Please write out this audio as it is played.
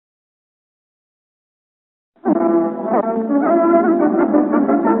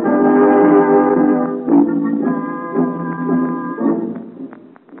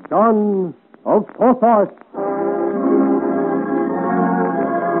John of Porthos.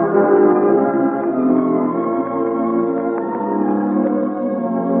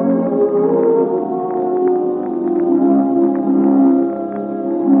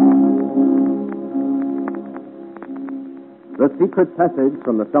 The secret passage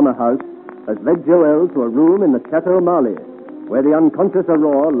from the summer house has led Joel to a room in the Chateau Marly, where the unconscious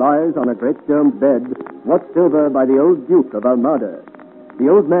Aurore lies on a great domed bed, watched over by the old Duke of Almada. The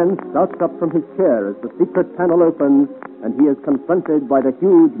old man starts up from his chair as the secret panel opens, and he is confronted by the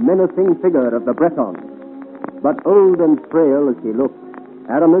huge, menacing figure of the Breton. But old and frail as he looks,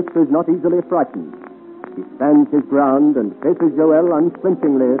 Aramis is not easily frightened. He stands his ground and faces Joel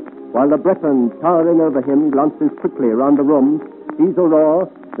unflinchingly, while the Breton, towering over him, glances quickly around the room, sees Aurore,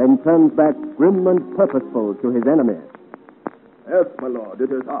 then turns back grim and purposeful to his enemy. Yes, my lord,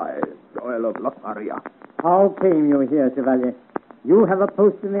 it is I, Joel of La Maria. How came you here, Chevalier? You have a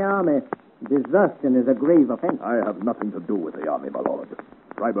post in the army. Desertion is a grave offense. I have nothing to do with the army, my lord.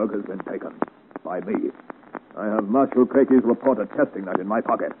 Freiburg has been taken. By me. I have Marshal Crequy's report attesting that in my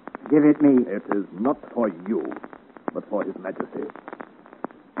pocket. Give it me. It is not for you, but for His Majesty.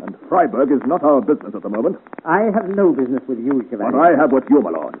 And Freiburg is not our business at the moment. I have no business with you, Chevalier. But I have with you,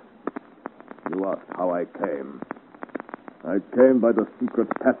 my lord. You asked how I came. I came by the secret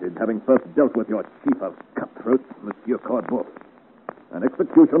passage, having first dealt with your chief of cutthroats, Monsieur Corbeau. An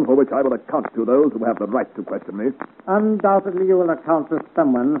execution for which I will account to those who have the right to question me. Undoubtedly you will account to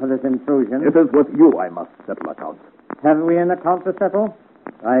someone for this intrusion. It is with you I must settle accounts. Have we an account to settle?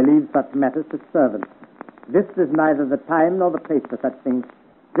 I leave such matters to servants. This is neither the time nor the place for such things.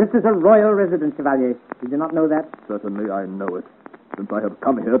 This is a royal residence, Chevalier. Did you not know that? Certainly I know it, since I have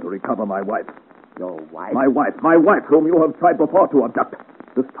come here to recover my wife. Your wife? My wife, whom you have tried before to abduct.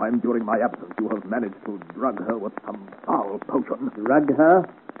 This time, during my absence, you have managed to drug her with some foul potion. Drug her?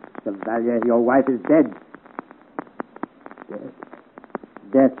 Chevalier, your wife is dead. Dead?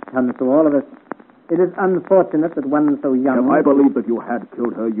 Death comes to all of us. It is unfortunate that one so young... If I believed that you had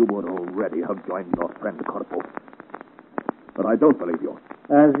killed her, you would already have joined your friend Corbeau. But I don't believe you.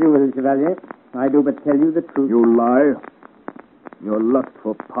 As you will, Chevalier. I do but tell you the truth. You lie. Your lust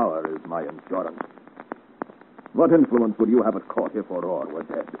for power is my insurance. What influence would you have at court if Aurore were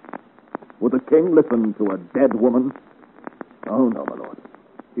dead? Would the king listen to a dead woman? Oh, no, my lord.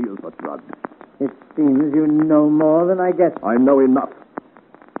 She is but drugged. It seems you know more than I guessed. I know enough.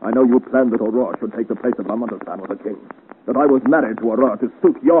 I know you planned that Aurore should take the place of La Montespan with the king. That I was married to Aurore to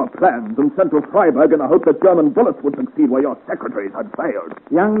suit your plans and sent to Freiburg in the hope that German bullets would succeed where your secretaries had failed.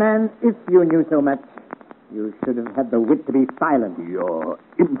 Young man, if you knew so much, you should have had the wit to be silent. Your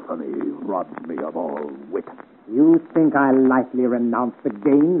infamy robs me of all wit. You think I lightly renounce the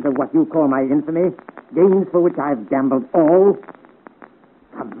gains of what you call my infamy? Gains for which I've gambled all?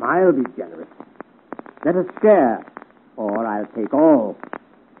 Come, I'll be generous. Let us share, or I'll take all.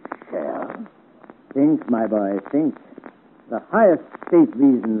 Share? Think, my boy, think. The highest state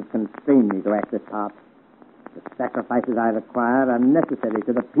reasons constrain me to act this part. The sacrifices I require are necessary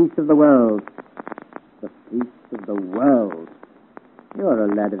to the peace of the world. The peace of the world. You're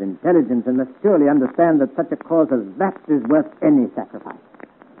a lad of intelligence and must surely understand that such a cause as that is worth any sacrifice.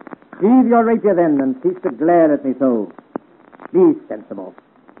 Sheathe your rapier then and cease to glare at me so. Be sensible.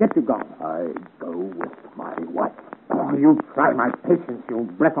 Get you gone. I go with my wife. Oh, you try my patience, you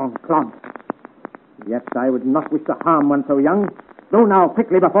Breton clod. Yet I would not wish to harm one so young. Go now,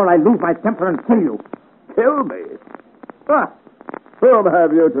 quickly, before I lose my temper and kill you. Kill me? Ah, whom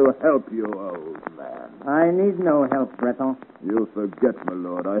have you to help you, old man? I need no help, Breton. You forget, my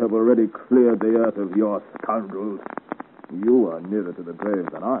lord, I have already cleared the earth of your scoundrels. You are nearer to the grave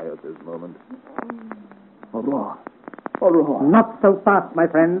than I at this moment. Aurore. Aurore. Not so fast, my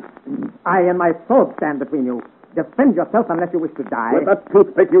friend. I and my sword stand between you. Defend yourself unless you wish to die. With that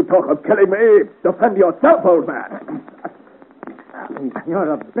toothpick you talk of killing me. Defend yourself, old man.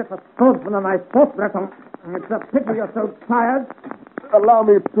 You're a better swordsman than I thought, Breton. It's a pity you're so tired. Allow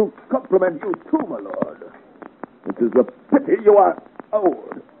me to compliment you too, my lord. It is a pity you are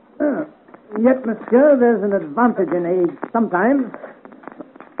old. Yet, monsieur, there's an advantage in age sometimes.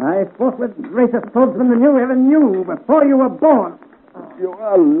 I fought with greater swordsmen than you ever knew before you were born. You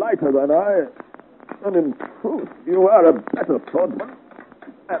are lighter than I. And in truth, you are a better swordsman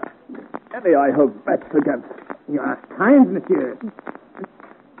than any I have met against. You are kind, monsieur.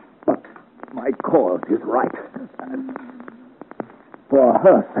 But my cause is right. And for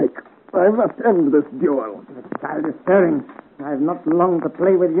her sake, I must end this duel. The child is stirring. I've not long to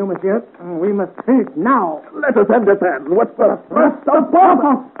play with you, monsieur. We must finish now. Let us end it then. What's the thrust of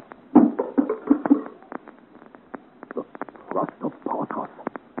Porthos? The thrust of Porthos?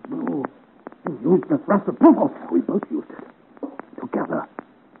 No. You used the thrust of Porthos. We both used it. Together.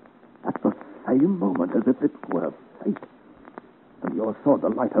 At the same moment as if it were fate. And your sword, the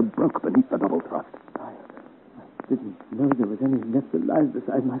lighter, broke beneath the double thrust. I didn't know there was any left alive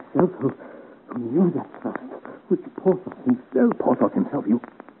beside myself who knew that thrust. Which Porthos himself. Porthos himself? You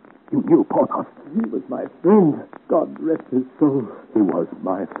knew Porthos? He was my friend. God rest his soul. He was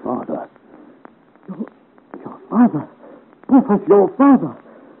my father. Your father? Porthos, your father?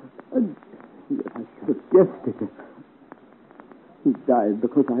 And yet I should have guessed it. He died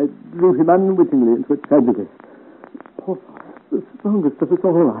because I drew him unwittingly into a tragedy. Porthos, the strongest of us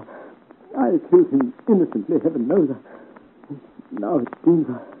all. I killed him innocently, heaven knows. Now it seems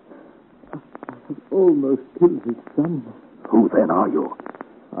I have almost killed his son. Who then are you?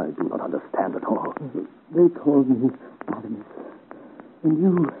 I do not understand at all. They call me Aramis. And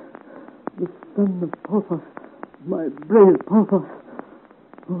you, the son of Porthos, my brave Porthos.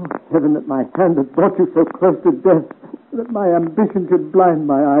 Oh, heaven, that my hand had brought you so close to death, that my ambition should blind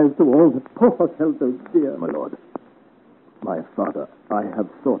my eyes to all that Porthos held so dear. My lord, my father, I have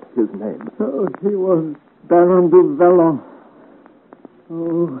sought his name. Oh, he was Baron de Vallon.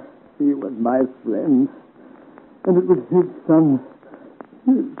 Oh, he was my friend. And it was his son.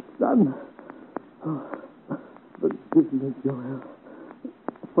 His son. Oh, forgive me, Joel.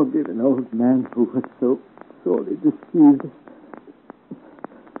 Forgive an old man who was so sorely deceived.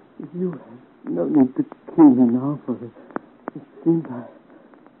 You have no need to kill me now, for it seems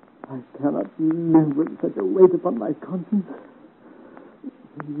I cannot live with such a weight upon my conscience.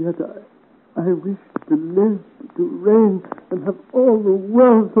 And yet I wish to live, to reign, and have all the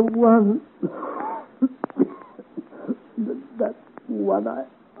world for one. That's one I...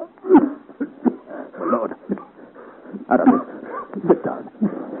 Lord, Aramis, sit down.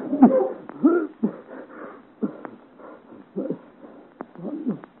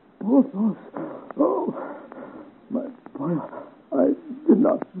 Porthos. Oh, my boy, I did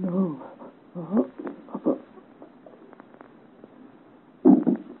not know.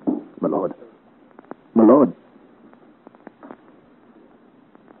 My lord.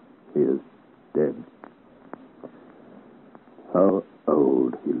 He is dead. How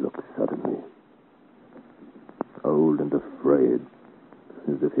old he looks suddenly. Old and afraid,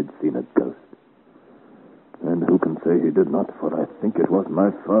 as if he'd seen a ghost. And who can say he did not, for I think it was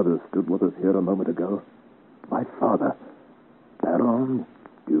my father stood with us here a moment ago. My father, Baron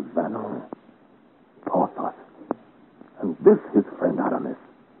du Vallon, Porthos. And this his friend Aramis.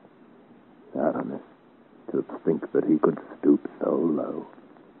 Aramis, to think that he could stoop so low.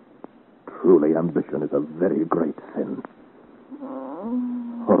 Truly, ambition is a very great sin.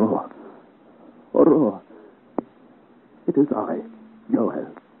 Aurore. It is I, Joel,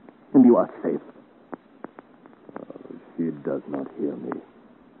 and you are safe. Oh, she does not hear me,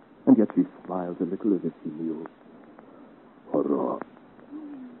 and yet she smiles a little as if she knew. Aurore.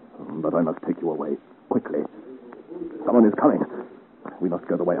 But I must take you away, quickly. Someone is coming. We must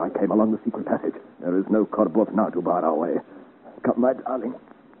go the way I came, along the secret passage. There is no Corbeau now to bar our way. Come, my darling.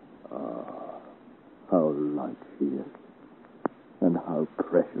 Ah, how light she is. And how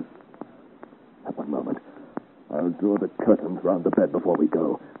precious. At one moment. I'll draw the curtains round the bed before we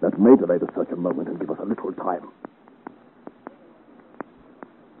go. That may delay to such a moment and give us a little time.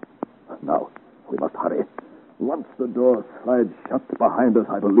 Now, we must hurry. Once the door slides shut behind us,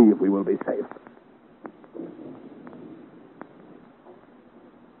 I believe we will be safe.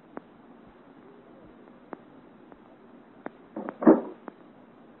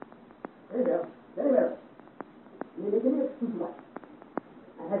 Very well. Give me excuse me.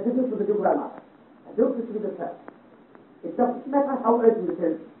 I have business with the Duke Rama. I don't wish to be disturbed. It doesn't matter how urgent it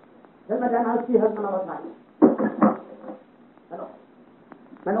is. Tell Madame I'll see her some other time. Hello.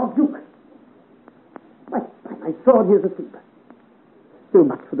 My Lord Duke. My sword here is asleep. So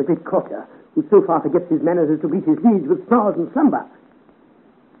much for the great courtier, who so far forgets his manners as to beat his liege with snores and slumber.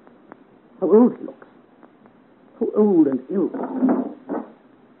 How old he looks. How old and ill.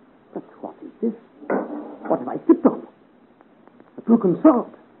 But what is this? What have I sipped on? A broken sword.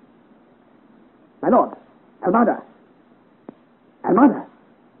 My lord, Almada. Almada.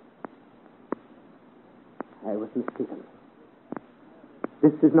 I was mistaken.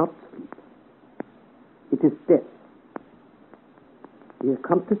 This is not sleep. It is death. The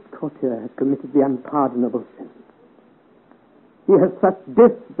accomplished courtier has committed the unpardonable sin. He has sat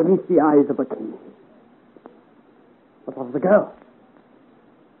death beneath the eyes of a king. But what of the girl?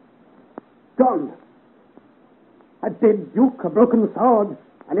 Gone. A dead duke, a broken sword,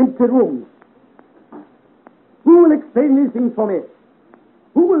 an empty room. Who will explain these things for me?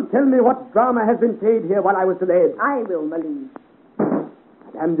 Who will tell me what drama has been played here while I was delayed? I will, my liege.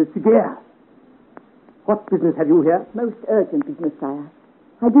 Madame de Séguier, what business have you here? Most urgent business, sire.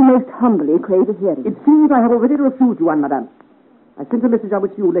 I do most humbly crave a hearing. It seems I have already refused you one, madame. I sent a message I will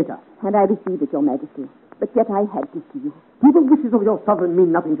see you later. And I received it, your majesty. But yet I had to see you. Do the wishes of your sovereign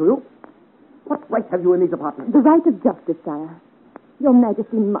mean nothing to you? What right have you in these apartments? The right of justice, sire. Your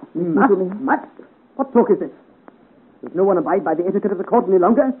majesty must listen to me. Must? What talk is this? Does no one abide by the etiquette of the court any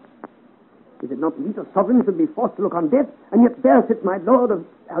longer? Is it not meet a sovereign should be forced to look on death, and yet there sits my lord of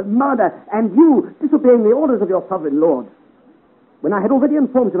Almada, and you disobeying the orders of your sovereign lord? When I had already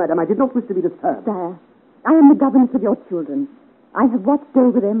informed you, madam, I did not wish to be disturbed. Sire, I am the governess of your children. I have watched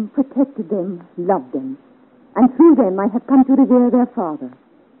over them, protected them, loved them. And through them I have come to revere their father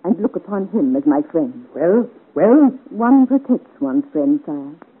and look upon him as my friend. Well? One protects one's friend,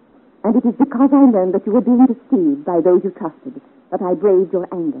 sire. And it is because I learned that you were being deceived by those you trusted that I braved your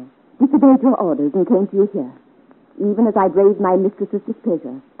anger, disobeyed your orders, and came to you here. Even as I braved my mistress's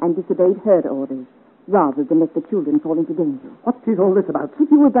displeasure and disobeyed her orders, rather than let the children fall into danger. What is all this about? If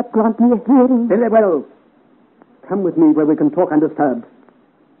you would but grant me a hearing. Very well. Come with me where we can talk undisturbed.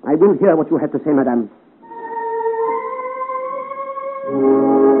 I will hear what you have to say, madame.